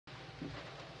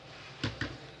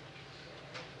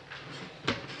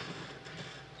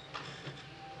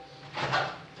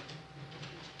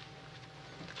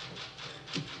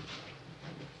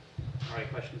All right,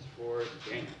 questions for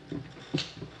Daniel?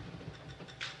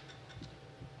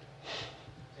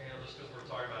 Daniel, just because we're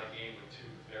talking about a game with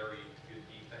two very good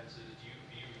defenses, do you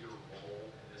view your role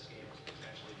in this game as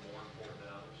potentially more important than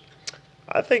others?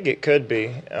 I think it could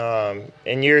be.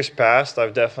 In years past,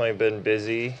 I've definitely been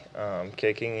busy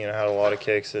kicking. Had a lot of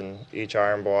kicks in each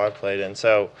Iron Bowl I played in.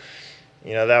 So,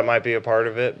 that might be a part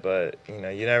of it. But you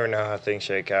never know how things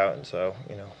shake out. And so,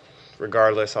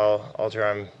 regardless, I'll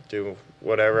try and do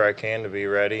whatever I can to be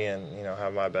ready and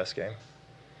have my best game.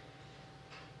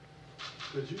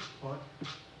 Could you punt?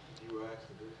 You were asked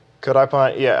to do. Could I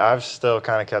punt? Yeah, I've still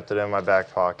kind of kept it in my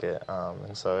back pocket.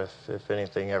 And so if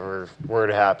anything ever were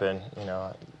to happen,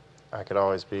 I could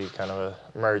always be kind of an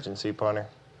emergency punter.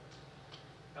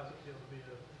 How's it feel to be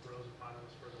a Rosen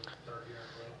finalist for the third year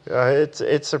in a row?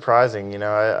 It's surprising.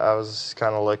 I was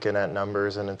kind of looking at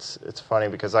numbers, and it's funny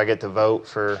because I get to vote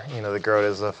for the Grote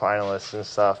as a finalist and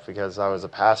stuff because I was a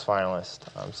past finalist.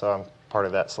 So I'm part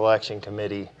of that selection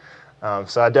committee.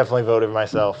 So I definitely voted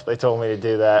myself. They told me to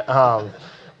do that.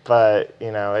 But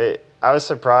I was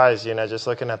surprised. Just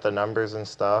looking at the numbers and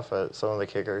stuff at some of the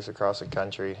kickers across the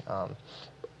country.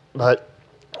 But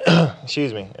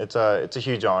excuse me, it's a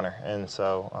huge honor, and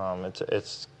so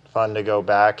it's fun to go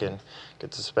back and get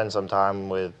to spend some time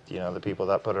with the people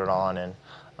that put it on, and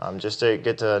just to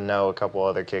get to know a couple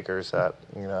other kickers that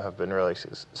have been really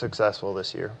successful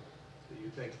this year. Do you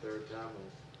think third time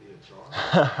will be a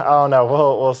charm? I don't know.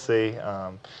 We'll see.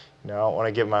 I don't want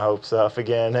to get my hopes up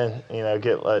again and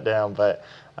get let down, but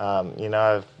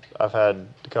I've had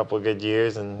a couple of good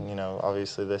years, and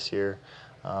obviously this year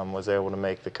was able to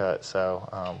make the cut.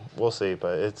 So we'll see,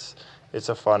 but it's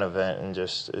a fun event, and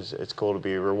just it's cool to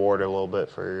be rewarded a little bit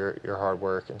for your hard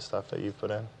work and stuff that you've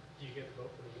put in. Do you get to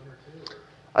vote for the winner too? Or?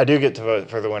 I do get to vote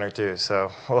for the winner too,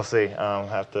 so we'll see.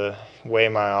 Have to weigh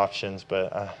my options,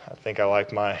 but I think I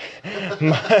like my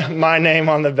my name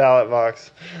on the ballot box,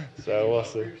 so we'll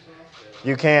see.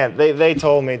 You can't. They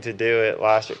told me to do it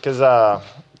last year because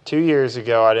 2 years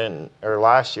ago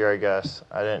last year I guess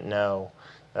I didn't know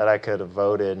that I could have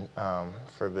voted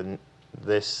for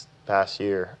this past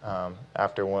year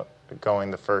after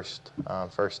going the first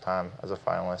time as a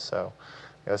finalist. So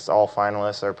I guess all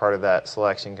finalists are part of that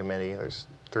selection committee. There's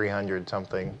 300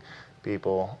 something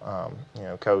people,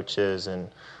 coaches and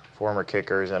former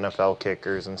kickers, NFL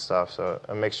kickers and stuff. So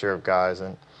a mixture of guys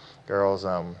and girls.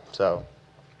 So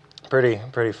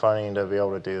pretty funny to be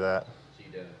able to do that. So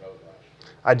you didn't vote last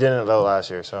year? I didn't vote last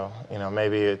year, so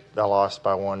maybe I lost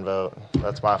by one vote.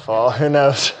 That's my fault. Who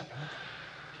knows?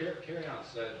 Carry on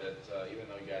said that even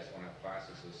though you guys don't have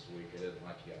classes this week, it isn't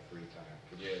like you have free time.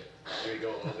 Could you maybe go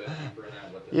a little bit deeper in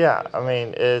that? Yeah, I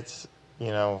mean, it's,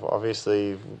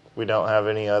 obviously we don't have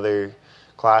any other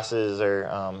classes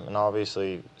and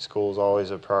obviously school's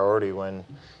always a priority when,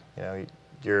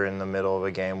 you're in the middle of a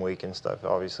game week and stuff. You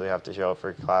obviously have to show up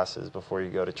for classes before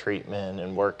you go to treatment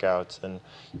and workouts and,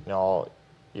 all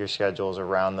your schedules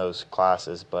around those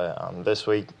classes. But this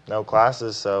week, no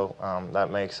classes, so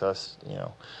that makes us,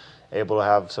 able to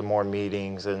have some more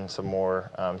meetings and some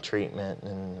more treatment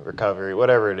and recovery,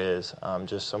 whatever it is,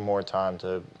 just some more time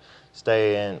to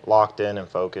stay locked in and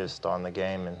focused on the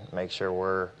game and make sure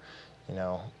we're,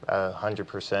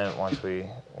 100%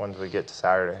 once we get to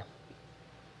Saturday.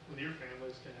 With your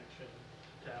family's connection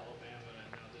to Alabama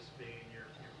and this being your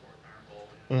fourth Iron Bowl,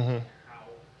 Mm-hmm.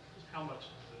 how much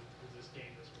does this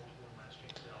game, this one last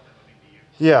chance at Alabama mean to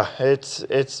you? Yeah,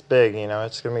 it's big.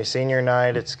 It's going to be senior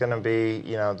night. It's going to be,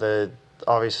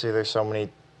 obviously there's so many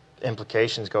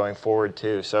implications going forward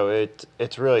too. So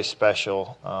it's really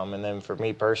special. And then for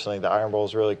me personally, the Iron Bowl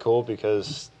is really cool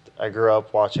because I grew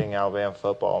up watching Alabama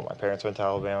football. My parents went to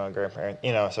Alabama, my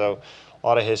grandparents, so a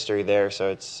lot of history there. So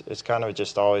it's kind of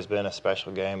just always been a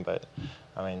special game. But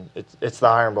I mean, it's the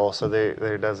Iron Bowl, so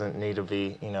there doesn't need to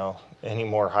be any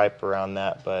more hype around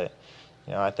that. But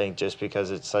I think just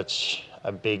because it's such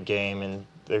a big game and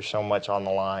there's so much on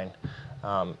the line,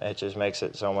 it just makes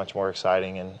it so much more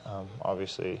exciting. And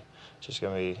obviously, it's just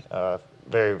going to be a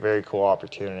very, very cool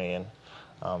opportunity. And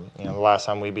the last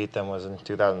time we beat them was in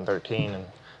 2013, and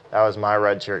that was my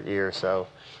redshirt year. So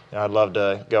I'd love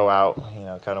to go out,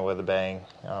 kind of with a bang,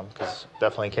 because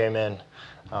definitely came in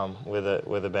with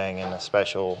a bang in a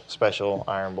special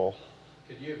Iron Bowl.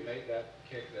 Could you have made that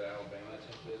kick that Alabama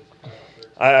attempted?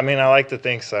 I mean, I like to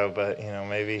think so, but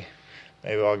maybe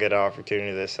I'll get an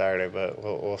opportunity this Saturday, but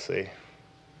we'll see.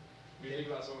 When you think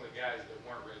about some of the guys that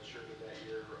weren't redshirted that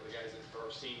year, or the guys that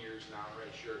are seniors,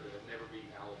 non-redshirted, that have never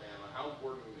beaten Alabama,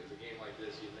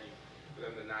 this, you think, For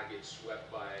them to not get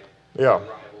swept by Yeah. their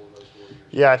rival in those Warriors.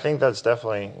 Yeah, I think that's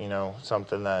definitely,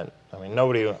 something that,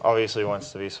 nobody obviously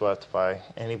wants to be swept by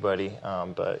anybody,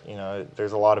 but,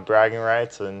 there's a lot of bragging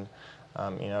rights, and,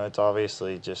 it's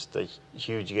obviously just a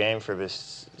huge game for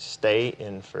this state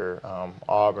and for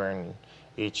Auburn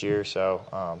each year. So,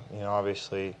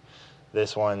 obviously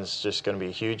this one's just going to be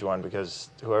a huge one because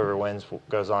whoever wins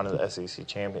goes on to the SEC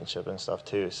championship and stuff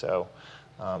too. So,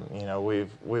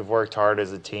 we've worked hard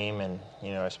as a team, and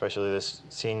especially this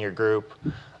senior group.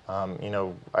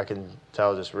 I can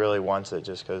tell just really wants it,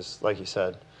 just because, like you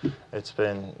said, it's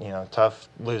been tough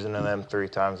losing to them 3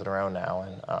 times in a row now,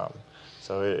 and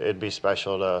so it'd be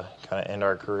special to kind of end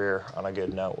our career on a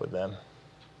good note with them.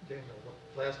 Daniel,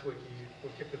 last week you were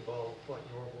kicking the ball like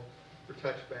normal for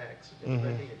touchbacks. Did you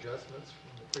make any adjustments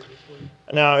from the previous week?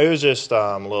 No, it was just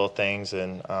little things,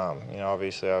 and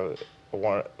obviously I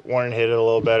wanted to hit it a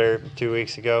little better 2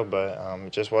 weeks ago, but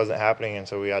it just wasn't happening, and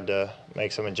so we had to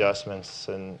make some adjustments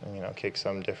and kick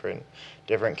some different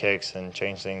kicks and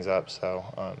change things up. So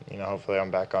hopefully I'm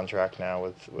back on track now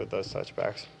with those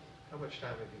touchbacks. How much time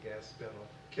have you guys spent on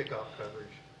kickoff coverage?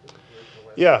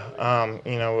 Yeah,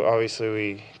 obviously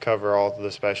we cover all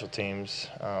the special teams,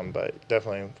 but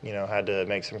definitely, had to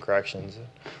make some corrections.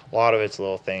 A lot of it's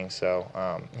little things, so,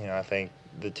 I think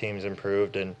the team's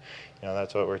improved, and,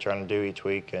 that's what we're trying to do each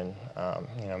week, and,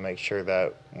 make sure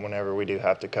that whenever we do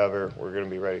have to cover, we're going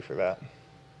to be ready for that.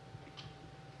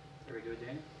 Very good,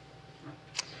 Danny.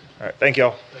 All right, thank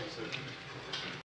y'all. thanks,